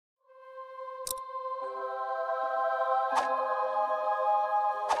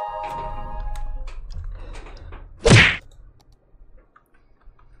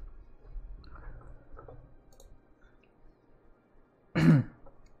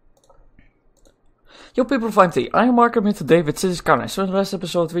Yo people, I'm the Iron Marker with today with Cities Skylines. So in the last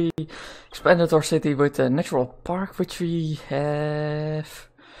episode we expanded our city with a natural park, which we have...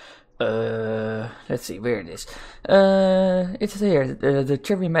 let's see where it is. It's here, the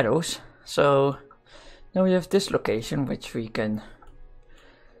Cherry Meadows. So now we have this location which we can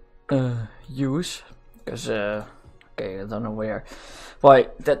use. Because, okay, I don't know why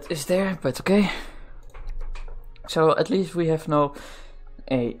that is there, but okay. So at least we have now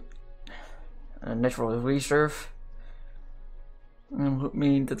a natural reserve. Would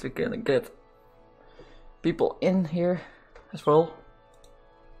mean that we can get people in here as well.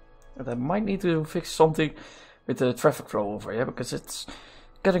 And I might need to fix something with the traffic flow over here, because it's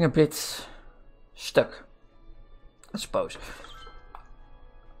getting a bit stuck, I suppose.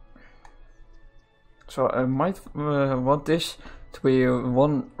 So I might want this to be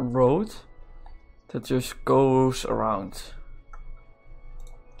one road that just goes around.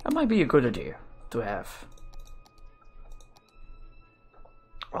 That might be a good idea to have.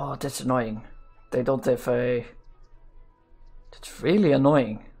 Oh, that's annoying. They don't have a... That's really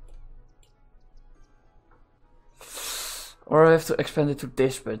annoying. Or I have to expand it to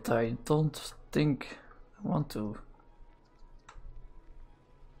this, but I don't think I want to.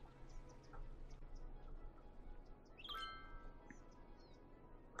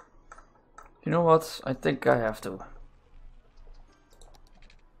 You know what? I think I have to.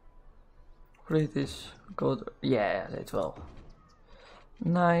 Read this. Go. Yeah, it will.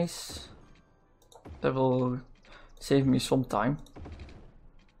 Nice. That will save me some time.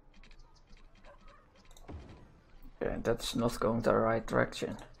 Yeah, that's not going the right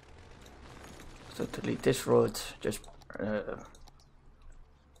direction. So delete this road just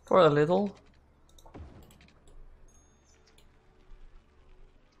for a little.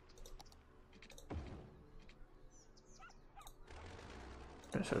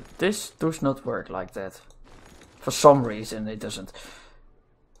 So this does not work like that. For some reason it doesn't.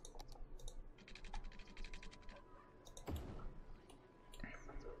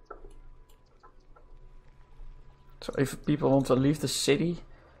 So if people want to leave the city,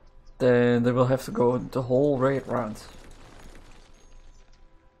 then they will have to go the whole way around.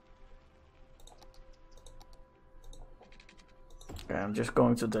 Okay, I'm just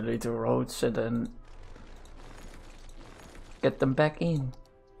going to delete the roads and then get them back in.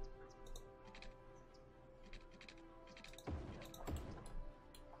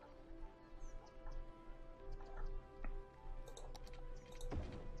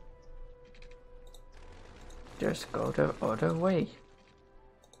 Just go the other way.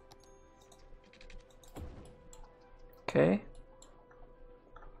 Okay.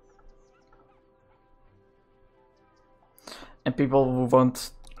 And people who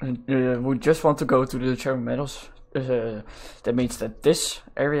want, who just want to go to the Cherry Meadows, that means that this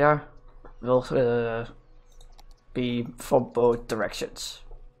area will be for both directions.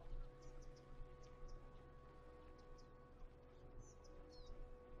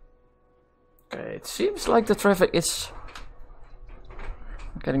 Okay, it seems like the traffic is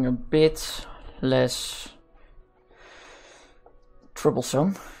getting a bit less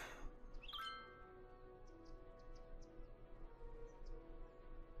troublesome.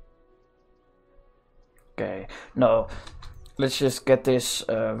 Okay, no, let's just get this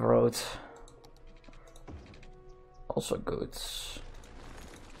road also good.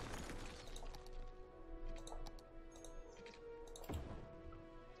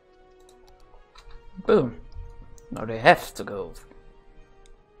 Boom. Now they have to go.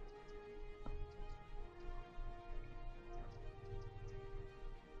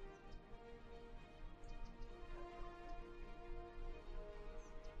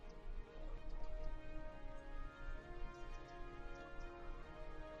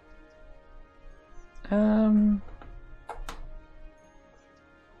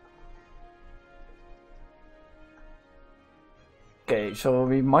 Okay, so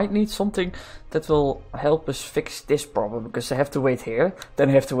we might need something that will help us fix this problem, because they have to wait here, then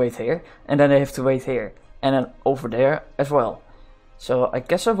they have to wait here, and then they have to wait here, and then over there as well. So I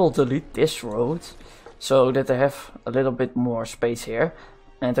guess I will delete this road so that they have a little bit more space here,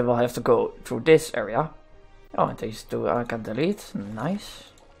 and they will have to go through this area. Oh, and these two I can delete. Nice.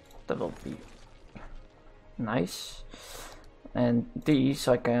 That will be nice. And these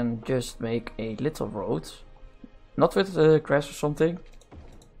I can just make a little road. Not with grass or something.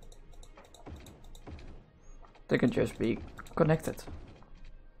 They can just be connected.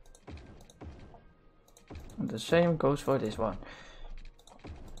 And the same goes for this one.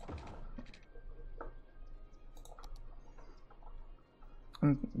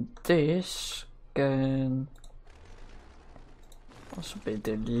 And this can also be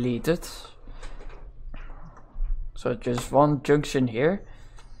deleted. So just one junction here,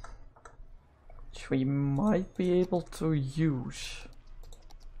 which we might be able to use,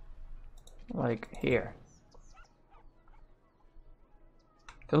 like here.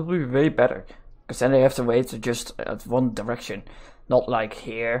 That'll be way better, because then they have to wait to just at one direction, not like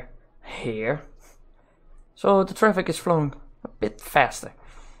here, here. So the traffic is flowing a bit faster.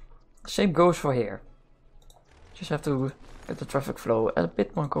 Same goes for here. Just have to get the traffic flow a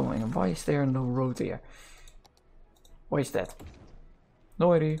bit more going. And why is there no road here? Why is that?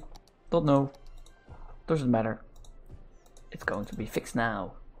 No idea. Don't know. Doesn't matter. It's going to be fixed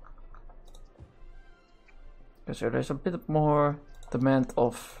now. Okay, so there's a bit more demand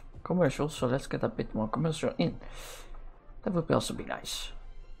of commercials, so let's get a bit more commercial in. That would also be nice.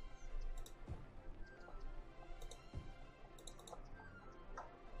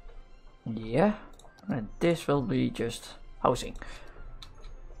 Yeah, and this will be just housing.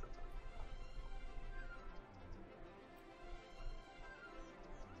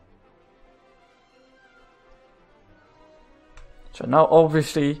 So now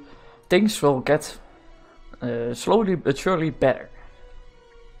obviously things will get slowly but surely better.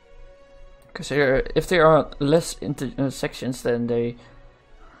 Because if there are less sections, then they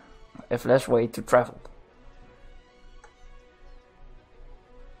have less way to travel.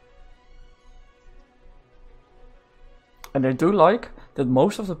 And I do like that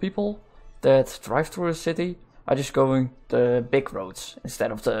most of the people that drive through a city are just going the big roads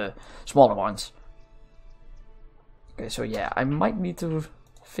instead of the smaller ones. Okay, so yeah, I might need to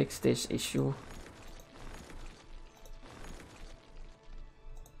fix this issue.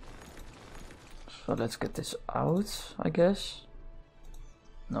 So let's get this out, I guess.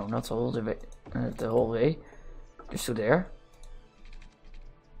 No, not the whole way, the whole way. Just to there.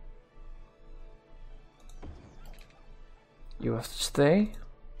 You have to stay.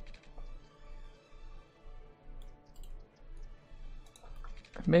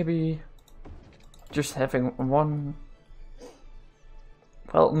 Maybe just having one.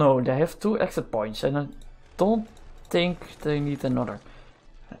 Well, no, they have 2 exit points, and I don't think they need another.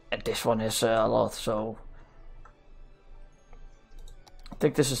 And this one is a lot, so I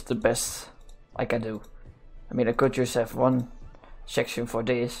think this is the best I can do. I mean, I could just have one section for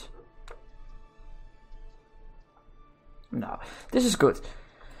this. No, this is good.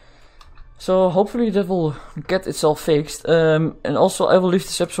 So hopefully that will get itself fixed. And also I will leave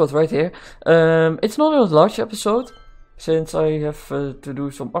this episode right here. It's not a large episode, since I have to do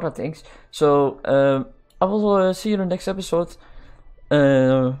some other things. So I will see you in the next episode.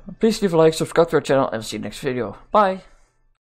 Please leave a like, subscribe to our channel, and see you next video. Bye!